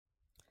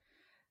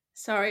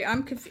Sorry,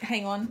 I'm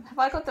hang on. Have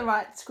I got the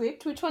right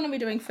script? Which one are we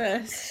doing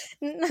first?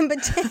 Number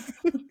 10.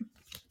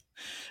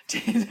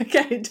 10.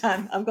 Okay,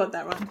 done. I've got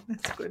that one.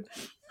 That's good.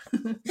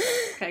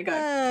 Okay, go.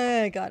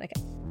 Oh, God, okay.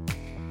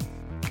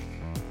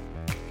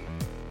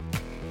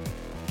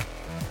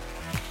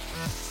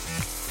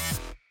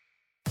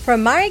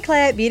 From Marie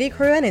Claire Beauty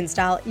Crew and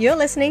InStyle, you're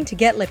listening to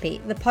Get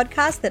Lippy, the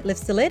podcast that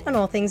lifts the lid on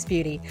all things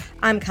beauty.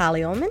 I'm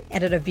Carly Orman,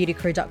 editor of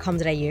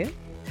beautycrew.com.au.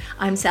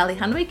 I'm Sally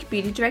Hunwick,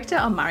 Beauty Director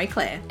on Marie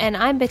Claire. And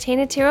I'm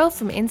Bettina Tyrrell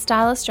from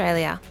InStyle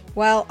Australia.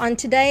 Well, on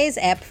today's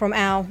app from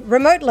our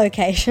remote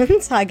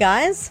locations, hi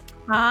guys.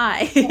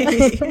 Hi.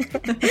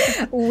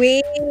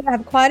 We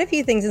have quite a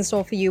few things in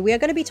store for you. We are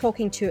going to be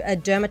talking to a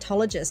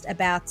dermatologist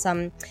about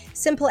some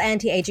simple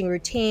anti-aging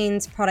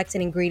routines, products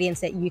and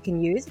ingredients that you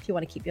can use if you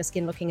want to keep your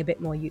skin looking a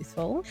bit more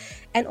youthful.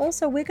 And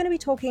also we're going to be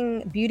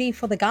talking beauty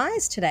for the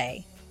guys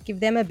today. Give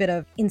them a bit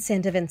of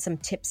incentive and some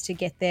tips to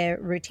get their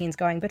routines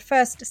going. But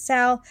first,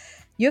 Sal,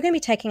 you're going to be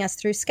taking us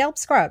through scalp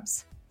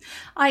scrubs.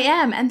 I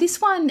am, and this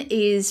one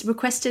is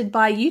requested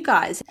by you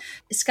guys.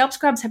 Scalp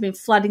scrubs have been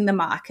flooding the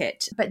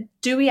market, but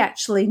do we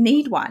actually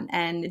need one,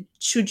 and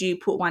should you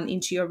put one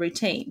into your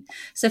routine?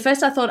 So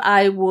first I thought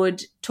I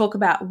would talk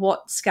about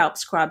what scalp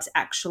scrubs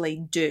actually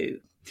do.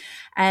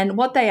 And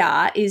what they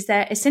are is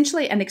they're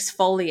essentially an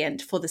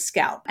exfoliant for the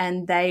scalp,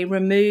 and they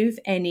remove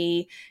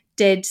any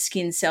dead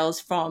skin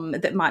cells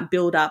that might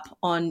build up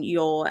on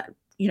your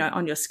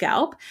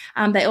scalp.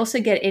 They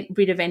also get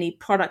rid of any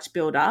product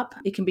buildup.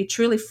 It can be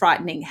truly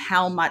frightening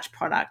how much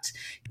product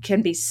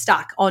can be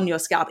stuck on your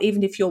scalp,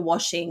 even if you're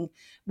washing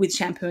with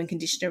shampoo and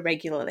conditioner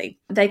regularly.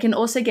 They can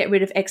also get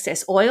rid of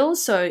excess oil.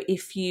 So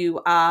if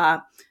you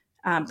are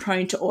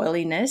prone to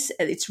oiliness,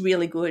 it's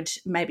really good,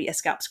 maybe a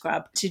scalp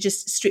scrub, to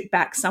just strip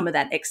back some of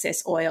that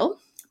excess oil.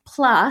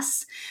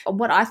 Plus,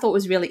 what I thought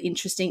was really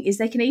interesting is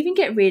they can even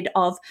get rid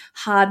of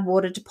hard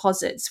water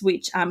deposits,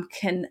 which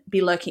can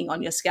be lurking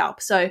on your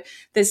scalp. So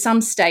there's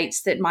some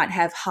states that might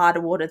have harder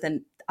water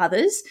than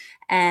others,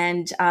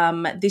 and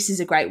this is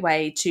a great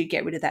way to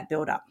get rid of that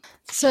buildup.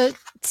 So,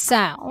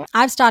 Sal,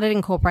 I've started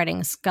incorporating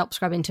a scalp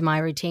scrub into my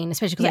routine,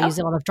 especially because I use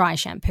a lot of dry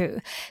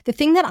shampoo. The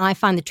thing that I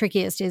find the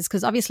trickiest is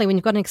because obviously when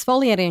you've got an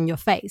exfoliator in your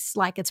face,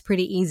 like it's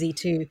pretty easy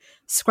to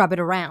scrub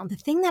it around. The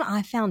thing that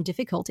I found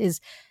difficult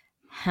is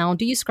how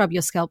do you scrub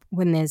your scalp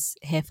when there's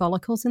hair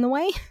follicles in the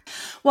way?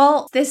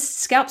 Well, there's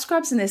scalp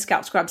scrubs and there's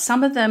scalp scrubs.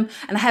 Some of them,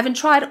 and I haven't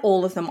tried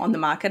all of them on the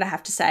market, I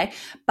have to say,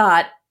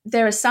 but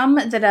there are some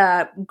that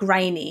are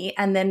grainy,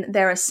 and then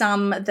there are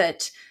some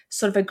that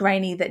sort of are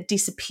grainy that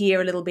disappear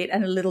a little bit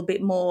and a little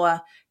bit more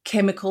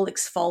chemical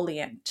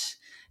exfoliant.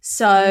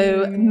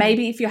 So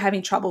maybe if you're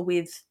having trouble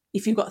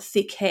if you've got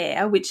thick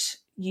hair, which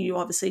you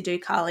obviously do,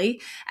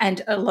 Carly,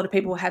 and a lot of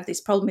people have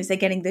this problem is they're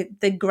getting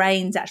the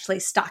grains actually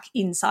stuck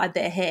inside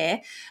their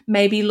hair.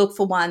 Maybe look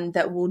for one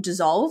that will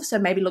dissolve. So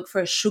maybe look for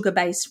a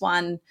sugar-based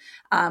one,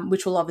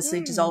 which will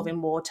obviously dissolve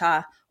in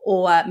water,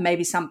 or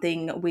maybe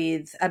something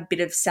with a bit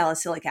of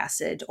salicylic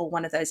acid or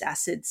one of those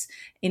acids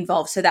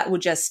involved. So that will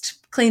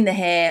just clean the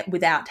hair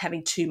without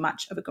having too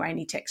much of a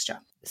grainy texture.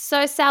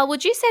 So, Sal,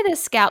 would you say the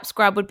scalp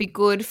scrub would be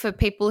good for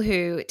people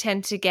who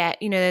tend to get,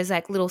 there's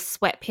like little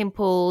sweat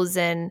pimples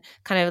and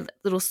kind of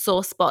little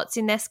sore spots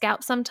in their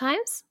scalp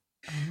sometimes?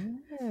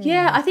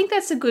 Yeah, I think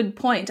that's a good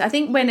point. I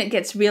think when it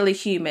gets really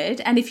humid,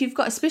 and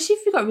especially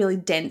if you've got really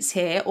dense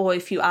hair, or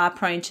if you are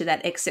prone to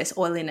that excess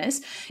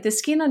oiliness, the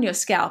skin on your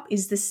scalp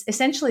is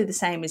essentially the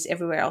same as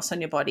everywhere else on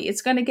your body.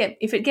 It's going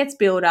to if it gets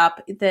built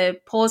up,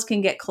 the pores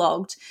can get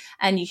clogged,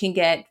 and you can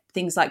get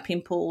things like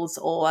pimples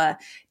or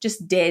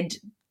just dead,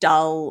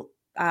 dull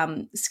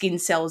skin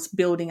cells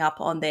building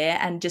up on there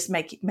and just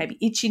make maybe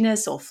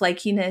itchiness or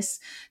flakiness.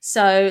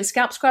 So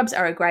scalp scrubs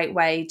are a great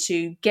way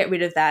to get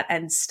rid of that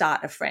and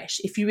start afresh.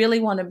 If you really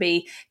want to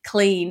be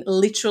clean,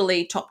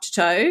 literally top to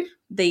toe,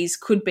 these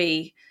could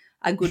be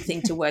a good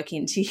thing to work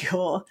into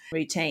your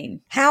routine.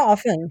 How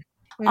often?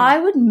 I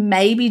would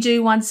maybe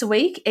do once a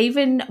week,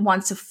 even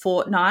once a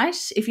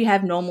fortnight if you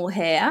have normal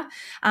hair.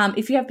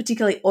 If you have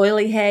particularly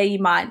oily hair, you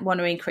might want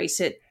to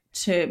increase it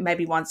to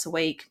maybe once a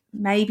week,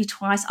 maybe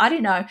twice. I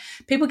don't know.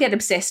 People get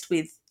obsessed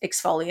with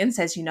exfoliants,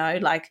 as you know,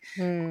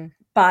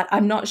 but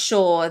I'm not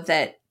sure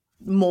that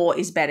more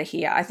is better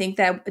here. I think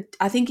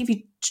if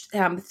you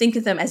think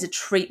of them as a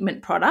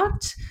treatment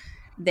product,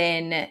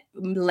 then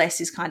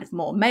less is kind of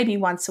more. Maybe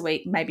once a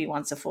week, maybe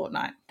once a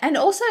fortnight. And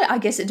also, I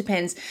guess it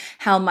depends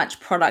how much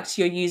product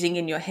you're using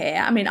in your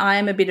hair. I mean, I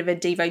am a bit of a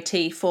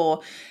devotee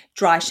for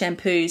dry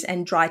shampoos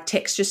and dry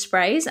texture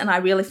sprays, and I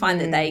really find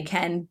that they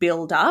can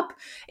build up.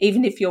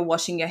 Even if you're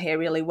washing your hair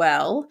really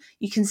well,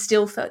 you can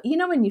still feel,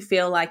 when you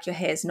feel like your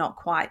hair's not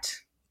quite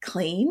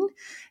clean.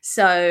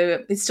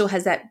 So it still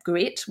has that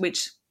grit,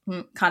 which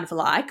kind of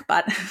like,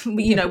 but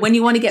when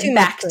you want to get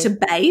back to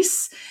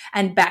base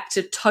and back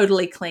to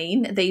totally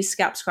clean, these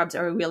scalp scrubs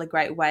are a really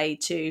great way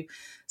to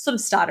sort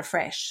of start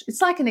afresh.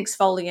 It's like an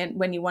exfoliant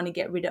when you want to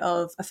get rid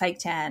of a fake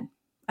tan.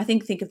 I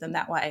think of them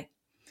that way.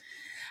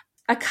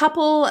 A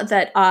couple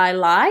that I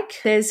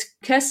like, there's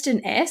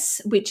Kirsten S,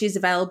 which is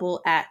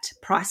available at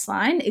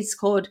Priceline. It's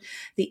called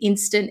the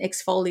Instant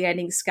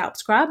Exfoliating Scalp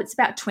Scrub. It's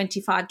about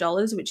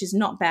 $25, which is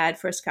not bad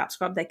for a scalp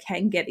scrub. They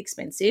can get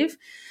expensive.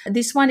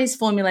 This one is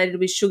formulated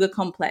with sugar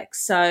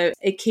complex, so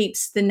it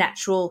keeps the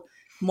natural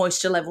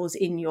moisture levels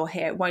in your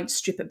hair. It won't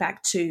strip it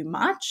back too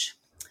much.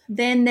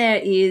 Then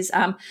there is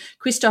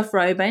Christophe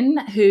Robin,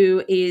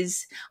 who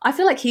is, I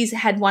feel like he's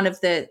had one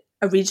of the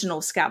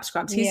original scalp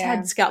scrubs. He's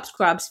had scalp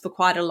scrubs for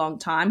quite a long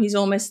time. He's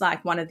almost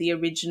like one of the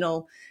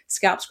original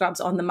scalp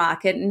scrubs on the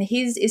market. And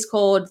his is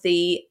called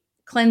the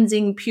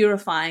Cleansing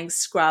Purifying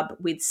Scrub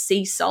with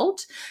Sea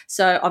Salt.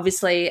 So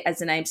obviously, as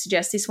the name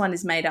suggests, this one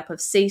is made up of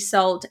sea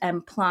salt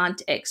and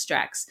plant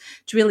extracts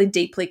to really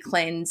deeply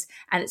cleanse,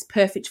 and it's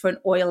perfect for an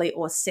oily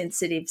or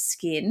sensitive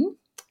skin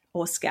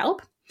or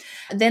scalp.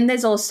 Then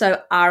there's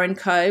also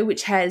R&Co,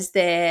 which has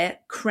their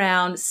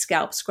Crown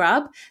Scalp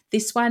Scrub.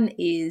 This one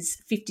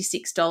is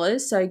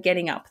 $56, so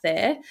getting up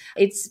there.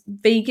 It's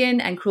vegan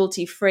and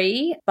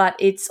cruelty-free, but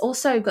it's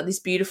also got this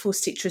beautiful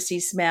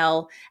citrusy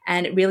smell,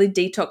 and it really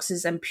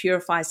detoxes and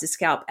purifies the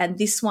scalp. And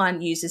this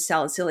one uses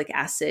salicylic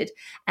acid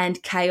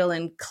and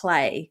kaolin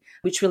clay,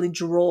 which really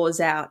draws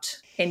out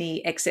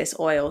any excess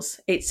oils.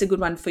 It's a good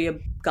one for your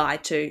guy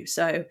too,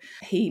 so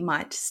he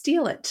might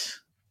steal it.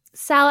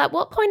 Sal, at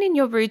what point in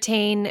your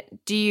routine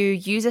do you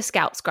use a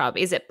scalp scrub?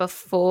 Is it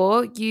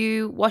before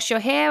you wash your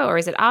hair, or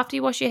is it after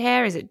you wash your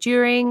hair? Is it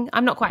during?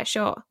 I'm not quite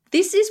sure.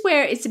 This is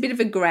where it's a bit of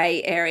a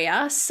grey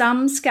area.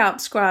 Some scalp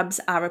scrubs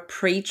are a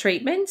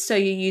pre-treatment, so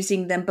you're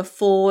using them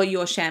before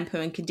your shampoo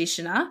and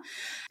conditioner.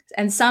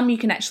 And some you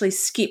can actually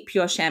skip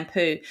your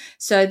shampoo.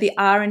 So the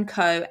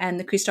R&Co and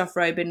the Christophe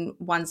Robin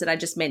ones that I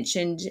just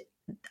mentioned,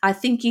 I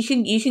think you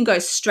can go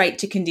straight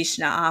to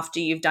conditioner after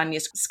you've done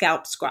your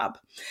scalp scrub.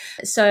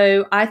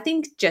 So I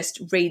think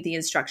just read the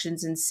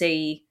instructions and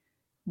see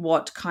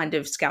what kind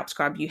of scalp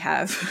scrub you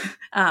have,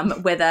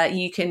 whether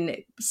you can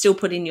still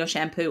put in your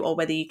shampoo or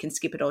whether you can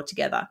skip it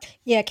altogether.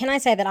 Yeah, can I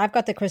say that I've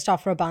got the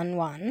Christophe Robin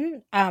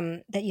one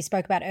that you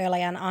spoke about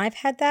earlier, and I've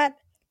had that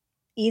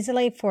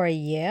easily for a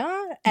year.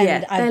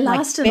 And they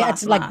last and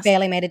last. It's like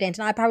barely made a dent,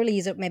 and I probably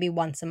use it maybe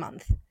once a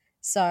month.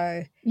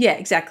 So yeah,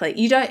 exactly.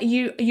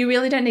 You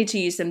really don't need to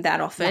use them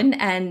that often.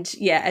 And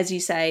yeah, as you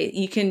say,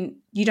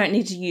 you don't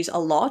need to use a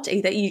lot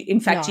either. You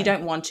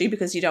don't want to,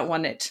 because you don't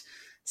want it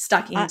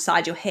stuck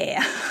inside your hair.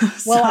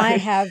 Well, I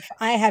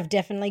have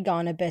definitely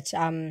gone a bit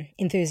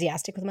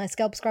enthusiastic with my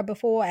scalp scrub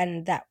before,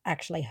 and that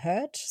actually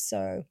hurt.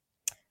 So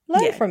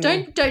learn from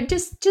me. Don't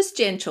just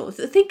gentle.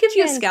 Think of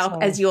your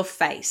scalp as your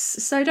face.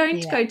 So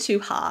don't go too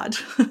hard.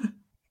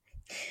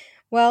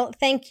 Well,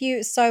 thank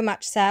you so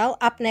much, Sal.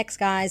 Up next,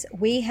 guys,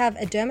 we have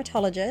a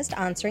dermatologist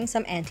answering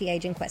some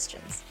anti-aging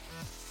questions.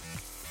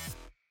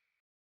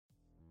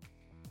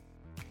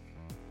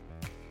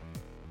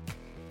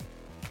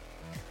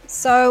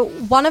 So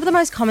one of the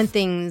most common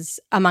things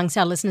amongst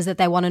our listeners that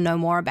they want to know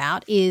more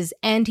about is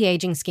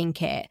anti-aging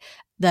skincare.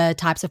 The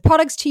types of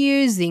products to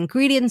use, the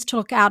ingredients to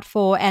look out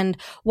for, and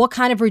what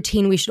kind of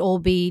routine we should all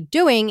be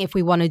doing if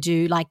we want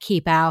to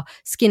keep our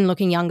skin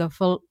looking younger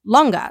for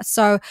longer.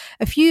 So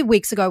a few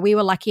weeks ago, we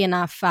were lucky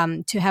enough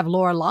to have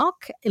Laura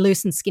Locke,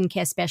 Illucent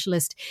skincare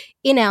specialist,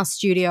 in our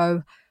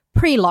studio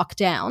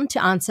pre-lockdown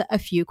to answer a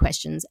few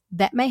questions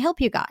that may help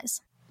you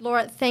guys.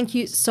 Laura, thank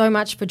you so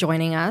much for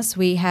joining us.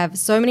 We have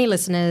so many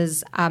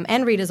listeners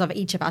and readers of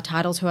each of our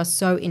titles who are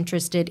so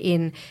interested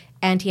in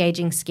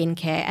anti-aging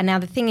skincare. And now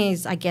the thing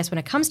is, I guess when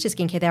it comes to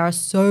skincare, there are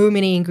so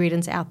many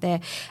ingredients out there,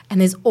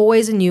 and there's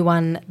always a new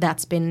one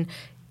that's been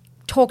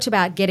talked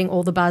about getting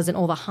all the buzz and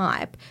all the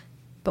hype.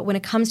 But when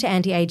it comes to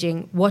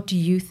anti-aging, what do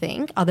you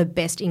think are the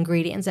best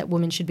ingredients that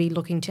women should be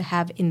looking to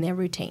have in their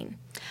routine?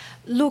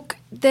 Look,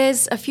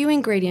 there's a few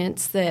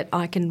ingredients that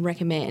I can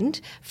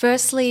recommend.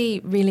 Firstly,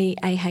 really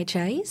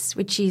AHAs,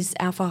 which is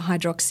alpha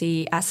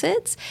hydroxy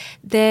acids.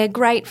 They're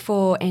great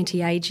for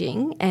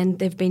anti-aging, and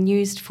they've been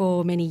used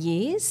for many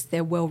years.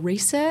 They're well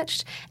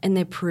researched and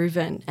they're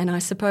proven. And I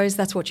suppose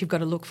that's what you've got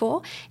to look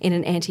for in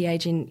an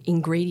anti-aging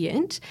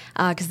ingredient,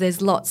 because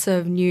there's lots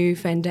of new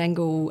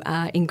fandangle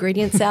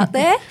ingredients out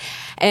there.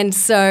 And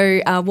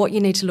so what you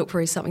need to look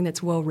for is something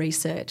that's well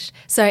researched.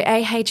 So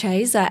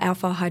AHAs are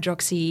alpha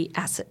hydroxy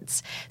acids.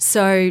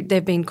 So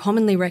they've been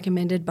commonly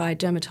recommended by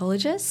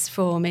dermatologists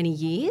for many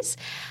years.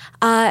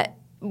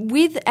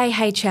 With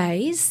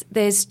AHAs,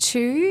 there's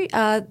two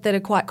that are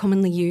quite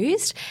commonly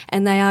used,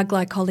 and they are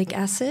glycolic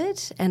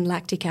acid and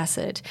lactic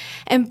acid.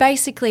 And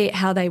basically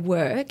how they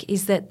work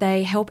is that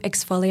they help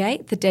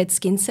exfoliate the dead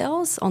skin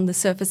cells on the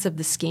surface of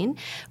the skin,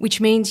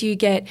 which means you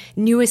get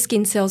newer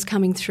skin cells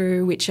coming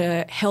through which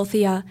are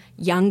healthier,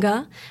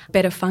 younger,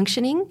 better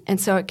functioning,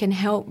 and so it can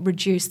help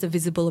reduce the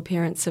visible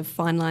appearance of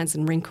fine lines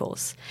and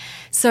wrinkles.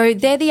 So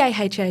they're the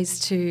AHAs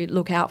to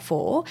look out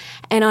for.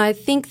 And I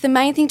think the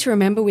main thing to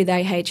remember with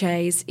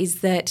AHAs AHAs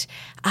is that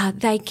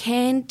they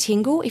can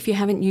tingle if you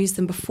haven't used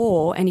them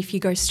before and if you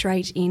go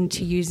straight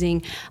into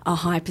using a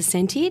high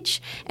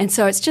percentage. And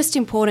so it's just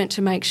important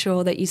to make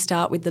sure that you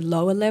start with the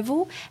lower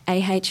level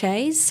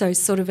AHAs, so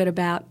sort of at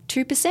about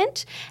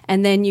 2%,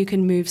 and then you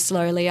can move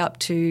slowly up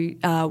to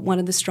one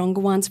of the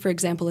stronger ones, for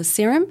example, a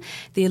serum,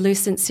 the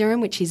Elucent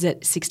serum, which is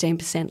at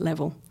 16%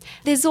 level.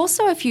 There's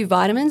also a few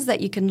vitamins that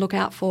you can look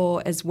out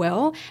for as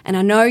well, and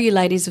I know you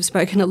ladies have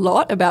spoken a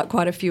lot about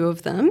quite a few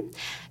of them.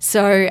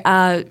 So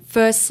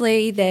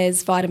firstly,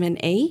 there's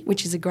vitamin E,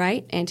 which is a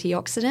great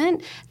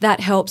antioxidant. That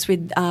helps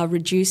with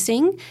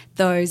reducing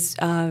those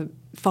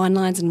fine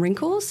lines and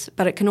wrinkles,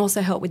 but it can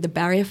also help with the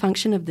barrier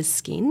function of the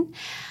skin.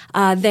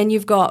 Then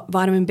you've got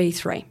vitamin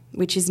B3,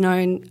 which is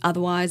known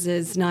otherwise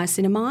as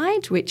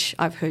niacinamide, which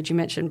I've heard you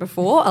mention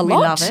before a lot. We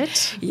love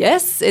it.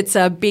 Yes, it's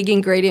a big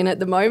ingredient at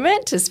the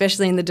moment,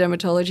 especially in the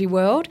dermatology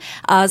world.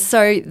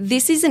 So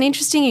this is an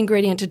interesting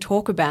ingredient to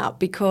talk about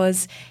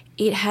because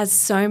it has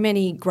so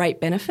many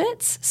great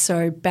benefits.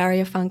 So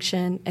barrier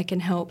function, it can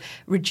help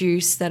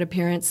reduce that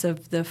appearance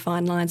of the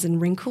fine lines and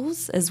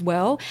wrinkles as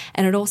well.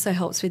 And it also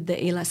helps with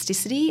the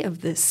elasticity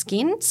of the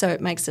skin, so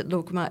it makes it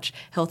look much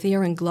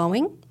healthier and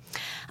glowing.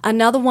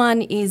 Another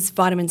one is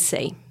vitamin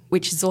C,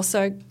 which is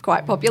also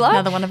quite popular.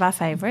 Another one of our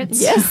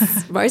favourites.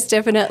 Yes, most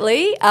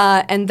definitely.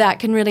 And that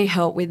can really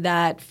help with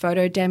that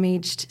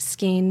photo-damaged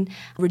skin,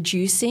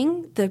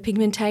 reducing the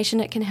pigmentation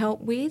it can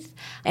help with,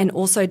 and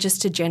also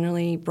just to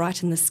generally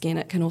brighten the skin,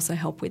 it can also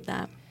help with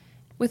that.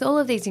 With all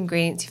of these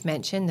ingredients you've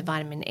mentioned, the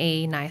vitamin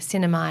E,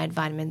 niacinamide,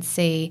 vitamin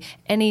C,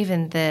 and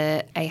even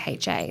the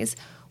AHAs,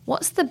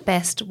 what's the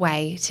best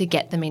way to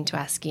get them into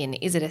our skin?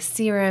 Is it a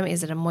serum?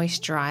 Is it a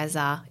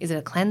moisturiser? Is it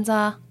a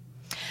cleanser?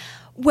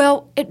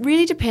 Well, it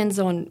really depends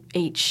on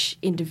each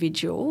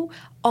individual.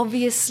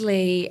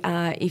 Obviously,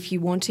 if you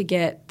want to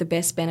get the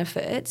best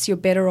benefits, you're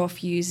better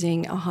off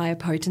using a higher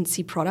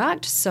potency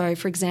product. So,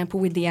 for example,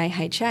 with the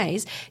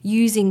AHAs,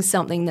 using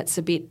something that's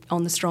a bit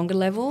on the stronger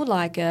level,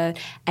 like a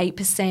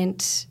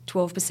 8%,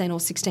 12% or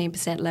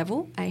 16%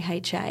 level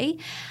AHA.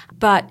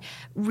 But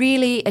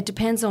really, it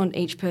depends on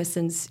each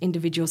person's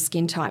individual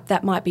skin type.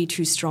 That might be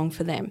too strong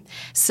for them.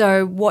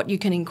 So what you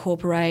can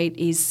incorporate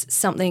is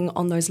something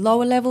on those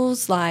lower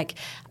levels, like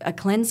a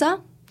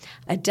cleanser,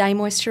 a day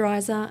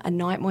moisturiser, a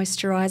night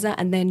moisturiser,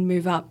 and then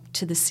move up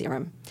to the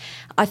serum.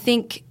 I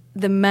think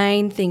the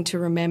main thing to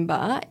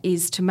remember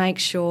is to make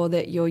sure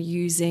that you're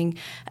using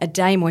a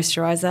day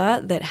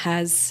moisturiser that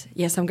has,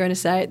 yes, I'm going to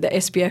say it, the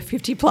SPF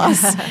 50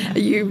 plus.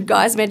 You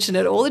guys mention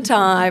it all the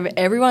time.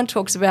 Everyone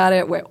talks about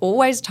it. We're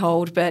always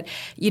told, but,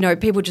 you know,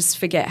 people just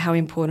forget how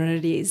important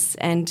it is.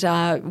 And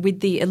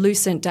with the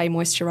Elucent Day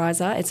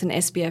Moisturiser, it's an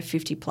SPF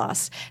 50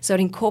 plus. So it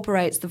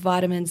incorporates the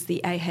vitamins,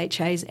 the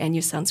AHAs, and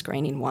your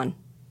sunscreen in one.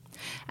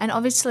 And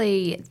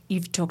obviously,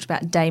 you've talked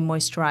about day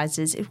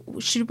moisturisers.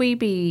 Should we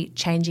be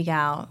changing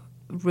our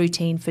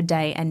routine for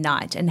day and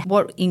night? And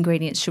what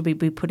ingredients should we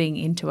be putting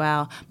into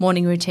our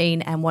morning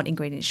routine and what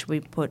ingredients should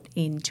we put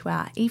into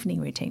our evening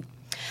routine?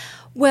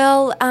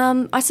 Well,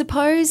 I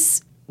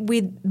suppose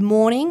with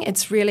morning,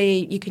 it's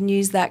really, you can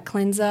use that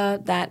cleanser,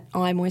 that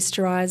eye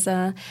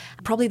moisturiser,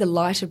 probably the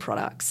lighter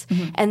products.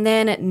 Mm-hmm. And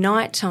then at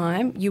night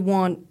time, you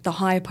want the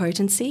higher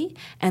potency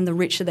and the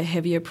richer, the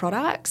heavier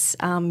products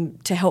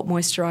to help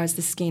moisturise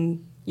the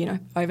skin, you know,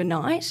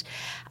 overnight.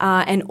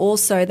 And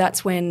also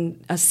that's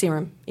when a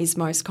serum is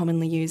most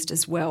commonly used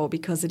as well,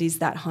 because it is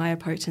that higher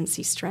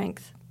potency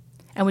strength.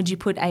 And would you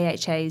put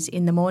AHAs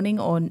in the morning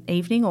or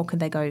evening, or could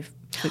they go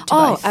to both?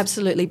 Oh,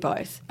 absolutely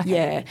both.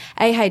 Okay.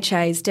 Yeah.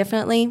 AHAs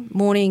definitely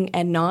morning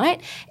and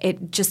night.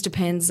 It just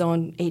depends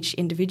on each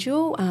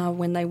individual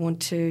when they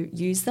want to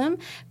use them.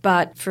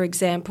 But for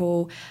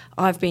example,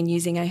 I've been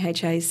using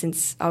AHAs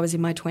since I was in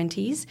my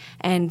 20s,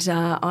 and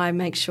I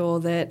make sure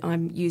that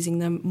I'm using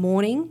them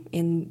morning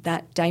in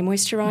that day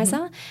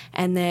moisturiser,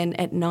 and then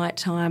at night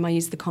time I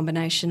use the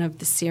combination of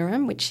the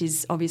serum, which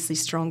is obviously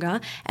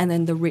stronger, and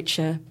then the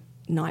richer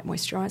night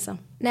moisturiser.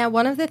 Now,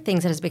 one of the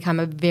things that has become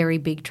a very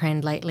big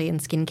trend lately in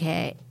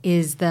skincare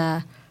is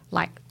the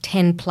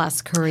 10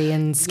 plus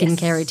Korean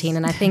skincare routine.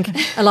 And I think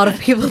a lot of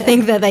people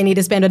think that they need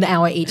to spend an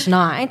hour each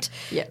night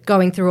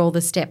going through all the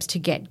steps to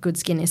get good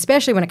skin,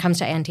 especially when it comes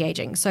to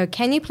anti-aging. So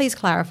can you please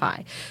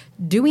clarify,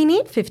 do we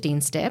need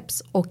 15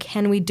 steps or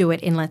can we do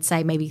it in, let's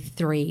say, maybe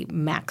 3,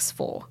 max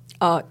 4?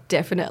 Oh,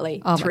 definitely.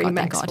 Oh 3 God,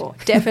 max thank 4.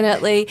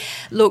 Definitely.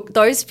 Look,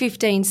 those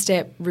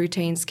 15-step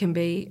routines can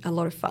be a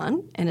lot of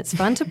fun, and it's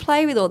fun to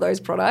play with all those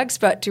products,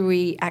 but do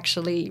we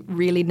actually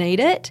really need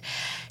it?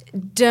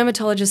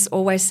 Dermatologists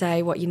always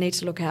say what you need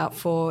to look out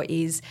for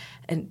is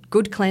a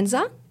good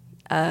cleanser,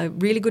 a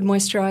really good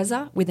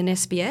moisturiser with an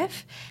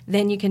SPF.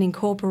 Then you can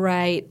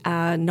incorporate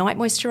a night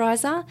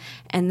moisturiser,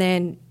 and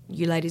then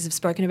you ladies have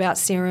spoken about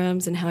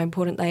serums and how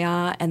important they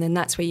are, and then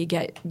that's where you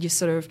get your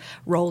sort of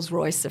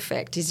Rolls-Royce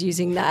effect, is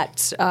using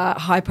that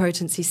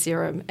high-potency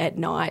serum at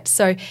night.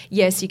 So,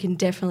 yes, you can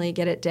definitely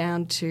get it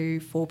down to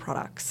 4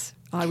 products,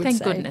 I would say.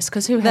 Thank goodness,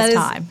 because who has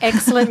time?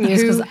 Excellent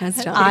news, Who because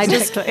has time? I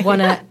just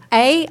want to,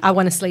 A, I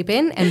want to sleep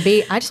in, and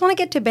B, I just want to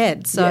get to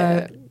bed.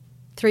 So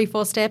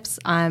 3-4 steps,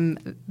 I'm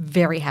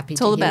very happy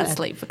It's to all hear about that.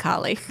 sleep for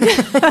Carly.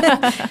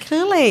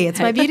 Clearly, it's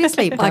my beauty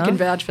sleep. I Huh? can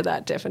vouch for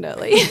that,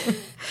 definitely.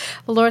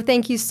 Well, Laura,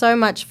 thank you so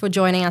much for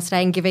joining us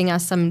today and giving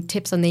us some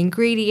tips on the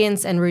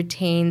ingredients and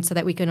routines so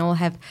that we can all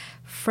have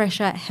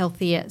fresher,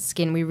 healthier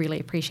skin. We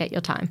really appreciate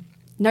your time.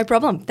 No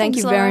problem. Thank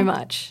you very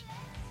much.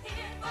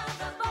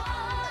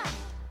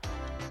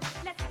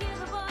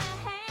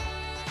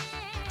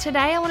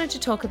 Today I wanted to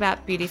talk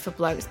about beauty for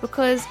blokes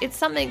because it's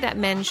something that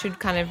men should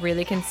kind of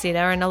really consider,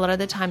 and a lot of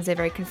the times they're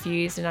very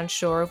confused and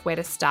unsure of where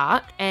to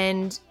start.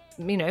 And,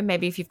 you know,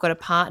 maybe if you've got a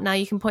partner,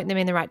 you can point them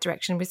in the right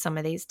direction with some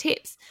of these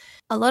tips.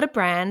 A lot of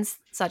brands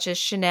such as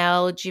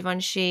Chanel,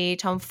 Givenchy,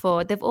 Tom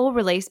Ford, they've all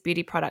released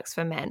beauty products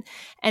for men,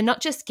 and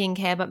not just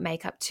skincare but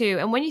makeup too.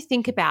 And when you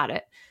think about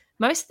it,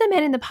 most of the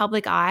men in the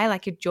public eye,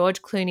 like your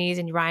George Clooney's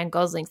and your Ryan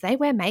Goslings, they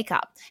wear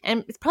makeup,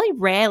 and it's probably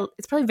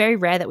very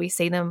rare that we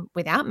see them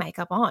without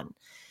makeup on.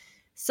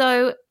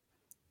 So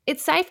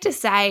it's safe to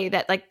say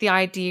that like the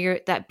idea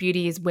that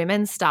beauty is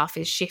women's stuff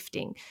is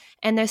shifting,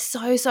 and there's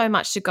so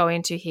much to go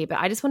into here, but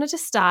I just wanted to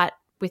start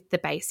with the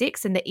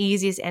basics and the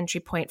easiest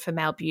entry point for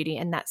male beauty,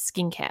 and that's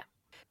skincare.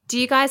 Do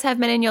you guys have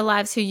men in your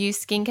lives who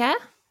use skincare?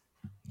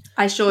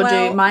 I sure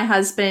do. My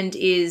husband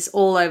is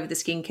all over the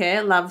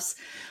skincare, loves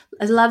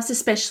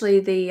especially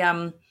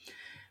the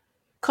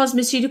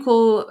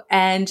cosmeceutical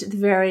and the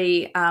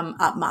very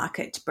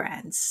upmarket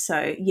brands.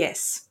 So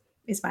yes,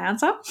 is my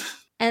answer.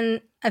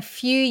 And a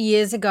few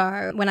years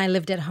ago, when I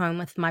lived at home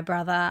with my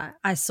brother,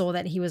 I saw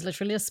that he was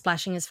literally just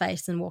splashing his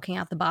face and walking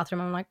out the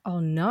bathroom. I'm like, oh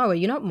no, are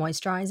you not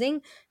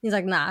moisturizing? He's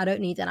like, nah, I don't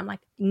need that. I'm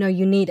like, no,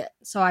 you need it.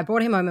 So I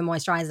brought him home a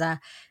moisturizer.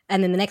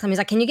 And then the next time he's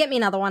like, can you get me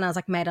another one? I was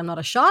like, mate, I'm not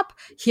a shop.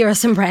 Here are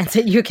some brands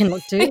that you can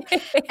look to.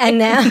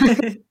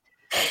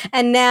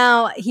 And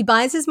now he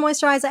buys his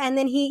moisturizer, and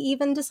then he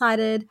even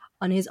decided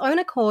on his own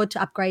accord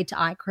to upgrade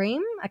to eye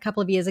cream a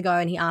couple of years ago,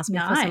 and he asked me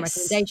for some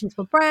recommendations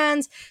for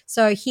brands.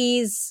 So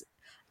he's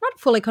not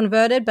fully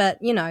converted, but,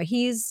 you know,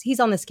 he's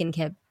on the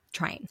skincare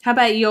train. How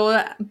about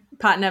your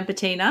partner,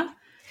 Bettina?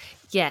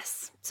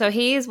 Yes. So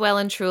he is well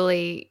and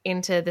truly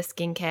into the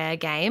skincare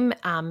game,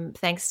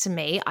 thanks to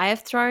me. I have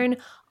thrown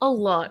a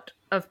lot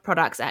of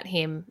products at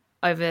him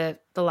over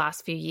the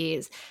last few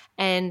years,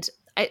 and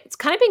it's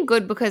kind of been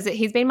good because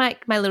he's been my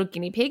little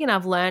guinea pig, and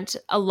I've learned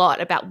a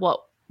lot about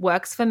what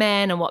works for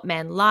men and what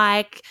men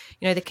like,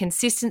 you know, the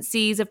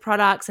consistencies of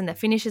products and the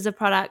finishes of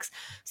products.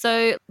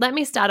 So let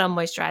me start on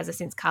moisturizer,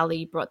 since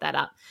Carly brought that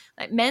up.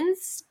 Like, men's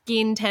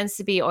skin tends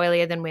to be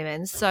oilier than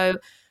women's. So,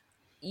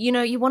 you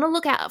know, you want to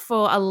look out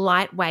for a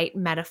lightweight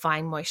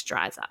mattifying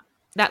moisturizer.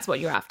 That's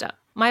what you're after.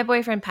 My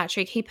boyfriend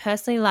Patrick, he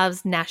personally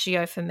loves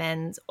Nashio for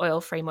Men's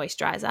oil-free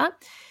moisturizer.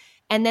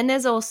 And then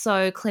there's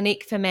also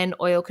Clinique for Men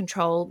Oil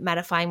Control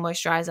Mattifying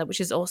Moisturizer,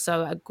 which is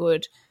also a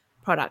good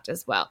product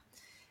as well.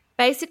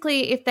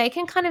 Basically, if they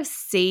can kind of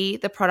see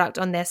the product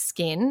on their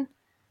skin,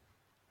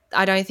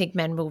 I don't think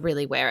men will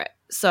really wear it.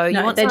 So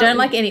they don't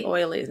like any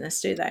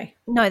oiliness, do they?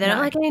 No, they don't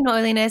like any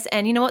oiliness.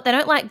 And you know what? They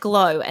don't like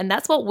glow. And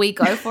that's what we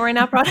go for in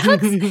our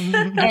products.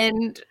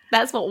 And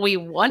that's what we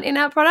want in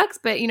our products.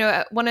 But, you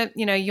know,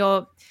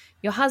 your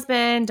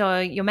husband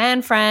or your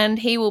man friend,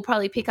 he will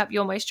probably pick up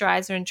your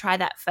moisturizer and try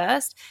that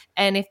first.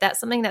 And if that's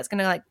something that's going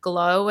to like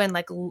glow and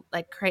like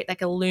create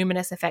like a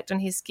luminous effect on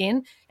his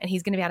skin, and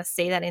he's going to be able to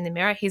see that in the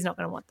mirror, he's not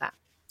going to want that.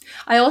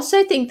 I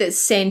also think that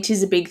scent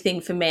is a big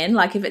thing for men.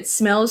 Like, if it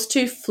smells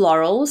too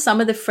floral,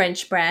 some of the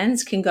French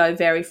brands can go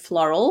very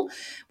floral,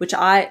 which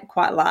I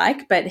quite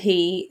like, but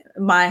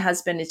my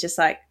husband is just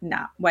like,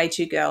 nah, way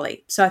too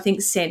girly. So I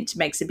think scent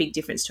makes a big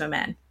difference to a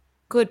man.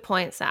 Good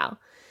point, Sal.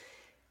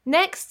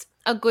 Next,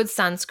 a good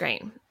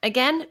sunscreen.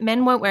 Again,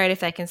 men won't wear it if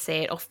they can see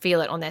it or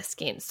feel it on their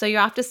skin. So you're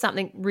after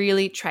something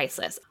really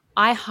traceless.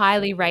 I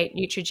highly rate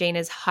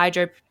Neutrogena's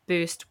Hydro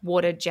Boost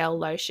Water Gel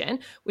Lotion,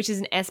 which is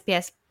an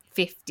SPF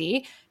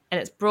 50,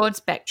 and it's broad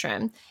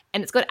spectrum,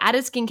 and it's got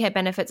added skincare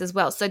benefits as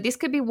well. So this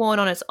could be worn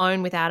on its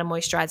own without a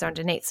moisturizer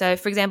underneath. So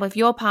for example, if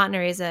your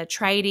partner is a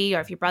tradie,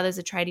 or if your brother's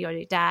a tradie, or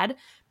your dad,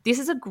 this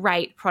is a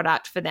great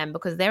product for them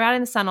because they're out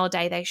in the sun all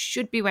day. They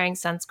should be wearing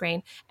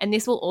sunscreen, and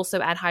this will also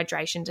add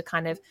hydration to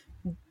kind of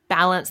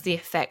balance the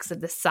effects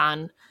of the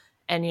sun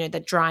and, you know, the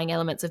drying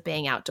elements of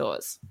being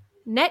outdoors.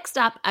 Next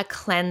up, a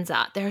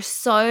cleanser. There are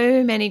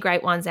so many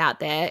great ones out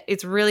there.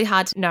 It's really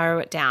hard to narrow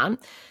it down.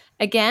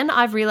 Again,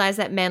 I've realized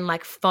that men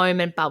like foam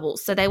and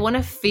bubbles, so they want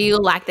to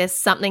feel like there's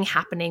something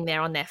happening there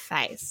on their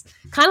face.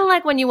 Kind of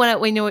like when you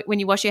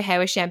wash your hair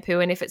with shampoo,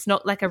 and if it's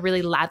not like a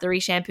really lathery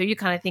shampoo, you're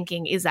kind of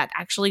thinking, is that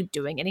actually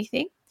doing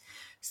anything?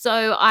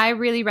 So I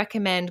really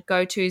recommend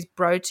GoTo's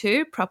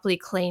Bro2 Properly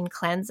Clean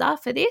Cleanser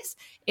for this.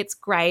 It's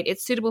great.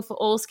 It's suitable for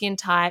all skin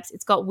types.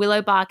 It's got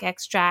willow bark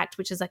extract,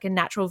 which is like a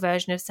natural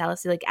version of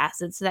salicylic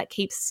acid, so that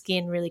keeps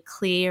skin really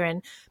clear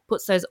and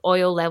puts those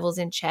oil levels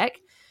in check.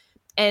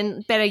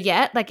 And better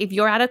yet, like if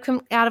you're out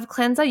of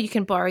cleanser, you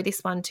can borrow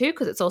this one too,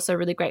 because it's also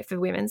really great for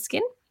women's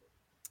skin.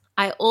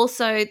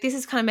 This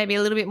is kind of maybe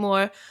a little bit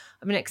more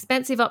of an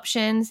expensive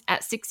option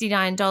at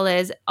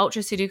 $69,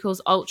 Ultraceuticals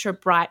Ultra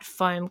Bright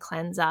Foam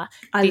Cleanser.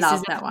 I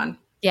love that one.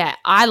 Yeah,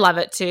 I love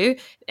it too.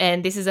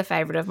 And this is a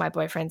favorite of my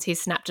boyfriend's. He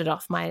snapped it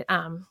off my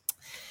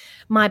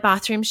my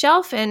bathroom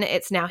shelf and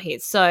it's now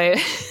his. So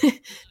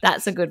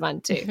that's a good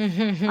one too.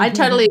 I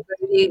totally agree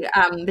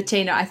with you,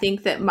 Bettina. I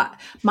think that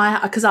my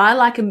because I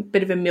like a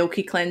bit of a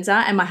milky cleanser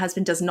and my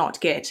husband does not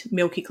get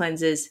milky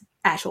cleansers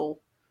at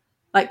all.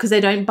 Like, because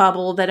they don't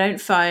bubble, they don't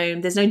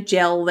foam, there's no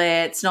gel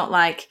there. It's not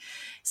like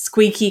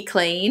squeaky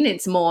clean.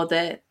 It's more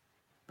the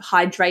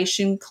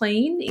hydration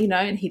clean,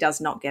 and he does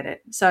not get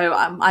it. So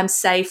I'm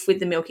safe with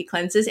the milky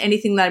cleansers.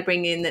 Anything that I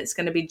bring in that's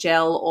going to be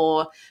gel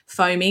or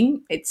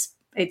foaming, it's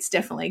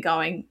definitely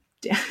going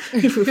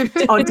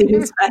onto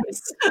his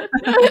face.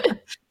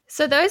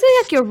 So those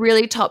are like your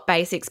really top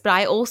basics, but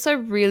I also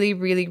really,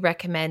 really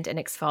recommend an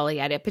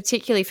exfoliator,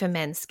 particularly for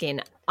men's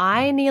skin.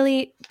 I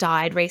nearly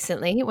died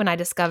recently when I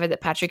discovered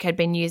that Patrick had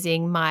been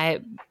using my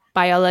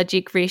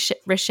Biologic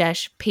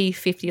Recherche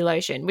P50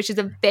 lotion, which is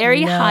a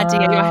very hard to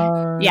get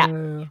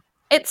your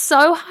it's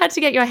so hard to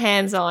get your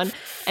hands on, and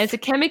it's a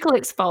chemical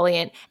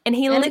exfoliant. And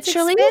he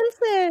literally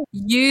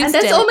used and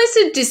that's it. Almost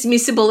a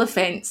dismissible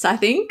offence, I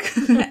think,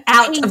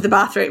 out of the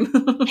bathroom.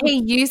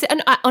 He used it,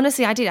 and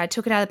honestly, I did. I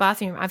took it out of the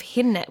bathroom. I've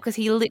hidden it because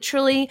he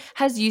literally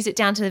has used it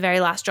down to the very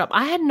last drop.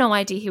 I had no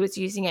idea he was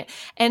using it,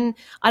 and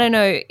I don't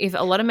know if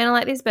a lot of men are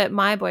like this, but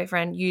my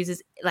boyfriend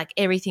uses like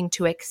everything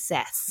to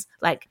excess.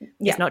 Like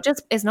it's not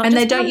just. And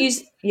they don't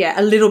use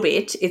a little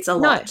bit. It's a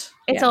lot.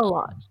 It's a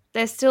lot.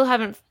 They still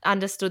haven't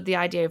understood the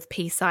idea of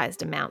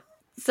pea-sized amount.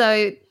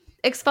 So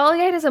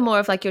exfoliators are more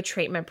of like your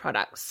treatment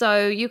products.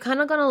 So you're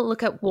kind of going to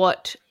look at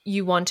what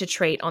you want to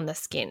treat on the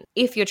skin.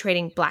 If you're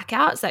treating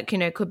blackouts that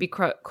could be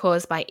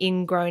caused by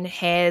ingrown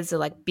hairs or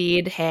like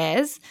beard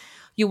hairs,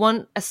 you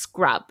want a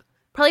scrub.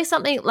 Probably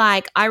something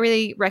like, I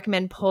really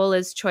recommend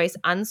Paula's Choice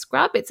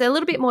Unscrub. It's a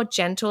little bit more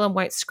gentle and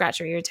won't scratch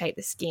or irritate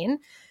the skin.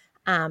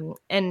 And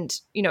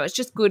it's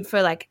just good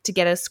for like to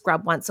get a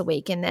scrub once a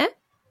week in there.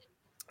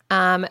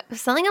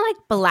 Something like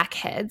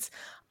blackheads,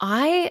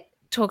 I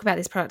talk about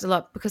this product a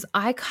lot because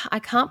I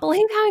can't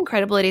believe how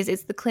incredible it is.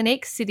 It's the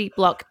Clinique City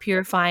Block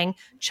Purifying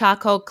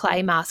Charcoal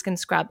Clay Mask and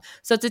Scrub.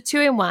 So it's a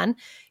 2-in-1.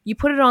 You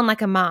put it on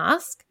like a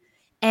mask,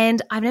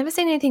 and I've never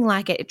seen anything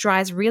like it. It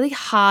dries really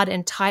hard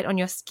and tight on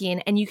your skin,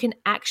 and you can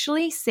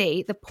actually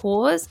see the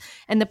pores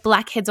and the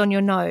blackheads on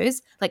your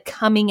nose like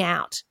coming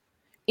out.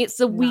 It's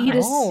the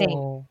weirdest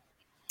thing.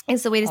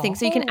 It's the weirdest thing.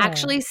 So you can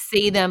actually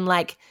see them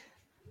like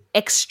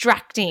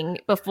extracting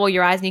before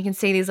your eyes, and you can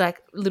see these like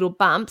little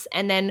bumps,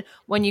 and then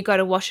when you go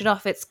to wash it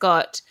off, it's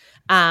got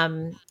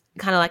kind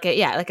of like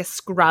a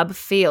scrub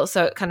feel,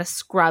 so it kind of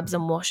scrubs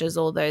and washes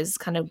all those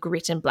kind of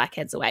grit and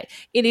blackheads away.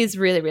 It is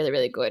really, really,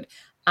 really good,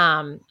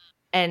 and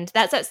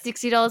that's at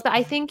 $60. But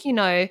I think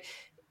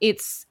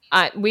it's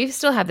we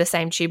still have the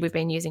same tube we've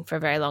been using for a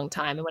very long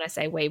time, and when I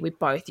say we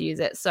both use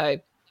it, so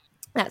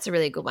that's a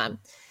really good one.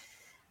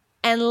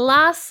 And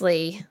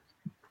lastly,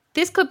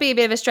 this could be a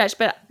bit of a stretch,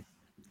 but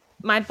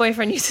my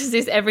boyfriend uses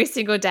this every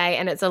single day,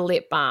 and it's a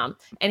lip balm.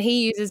 And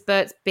he uses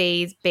Burt's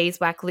Bees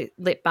Beeswax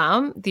lip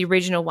balm, the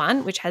original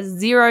one, which has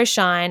zero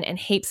shine and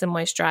heaps of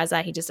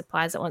moisturizer. He just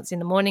applies it once in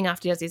the morning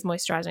after he does his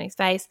moisturizer on his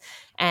face,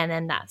 and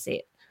then that's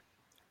it.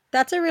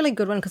 That's a really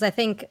good one because I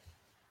think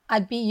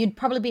you'd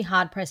probably be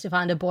hard pressed to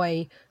find a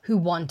boy who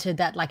wanted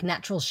that like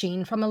natural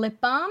sheen from a lip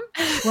balm.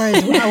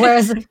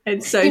 Whereas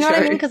it's so you know true.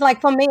 what I mean? Because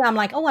like for me, I'm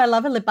like, I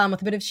love a lip balm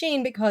with a bit of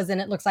sheen because then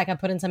it looks like I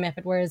put in some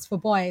effort. Whereas for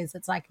boys,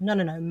 it's like, no,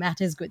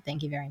 matte is good.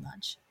 Thank you very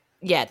much.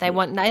 Yeah, they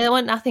want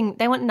nothing.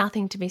 They want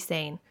nothing to be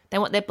seen. They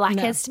want their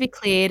blackheads to be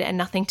cleared and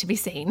nothing to be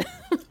seen.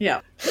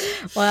 Yeah.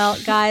 Well,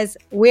 guys,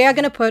 we are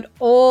going to put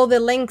all the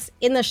links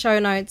in the show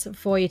notes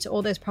for you to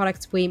all those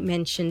products we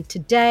mentioned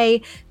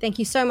today. Thank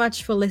you so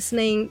much for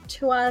listening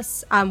to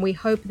us. We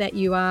hope that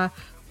you are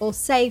all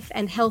safe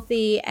and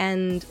healthy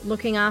and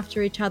looking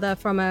after each other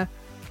from a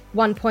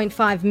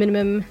 1.5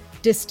 minimum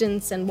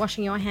distance and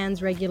washing your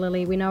hands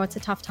regularly. We know it's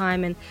a tough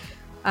time, and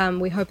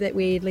we hope that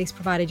we at least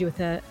provided you with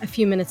a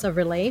few minutes of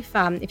relief.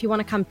 If you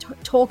want to come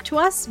talk to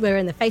us, we're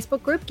in the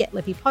Facebook group, Get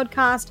Lippy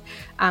Podcast.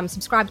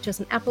 Subscribe to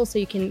us on Apple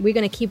we're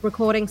going to keep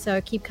recording,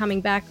 so keep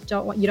coming back. You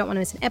don't want to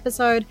miss an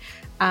episode.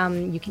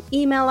 You can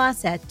email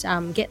us at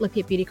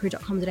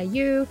getlippy@beautycrew.com.au.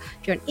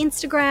 If you're on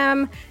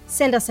Instagram,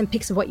 send us some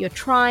pics of what you're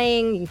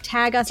trying. You can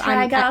tag us.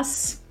 Tag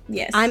us.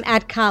 Yes. I'm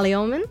at Carly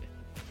Ullman.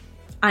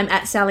 I'm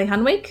at Sally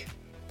Hunwick.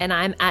 And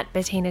I'm at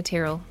Bettina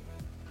Tyrrell.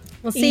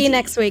 We'll see you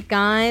next week,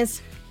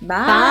 guys.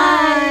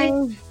 Bye.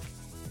 Bye.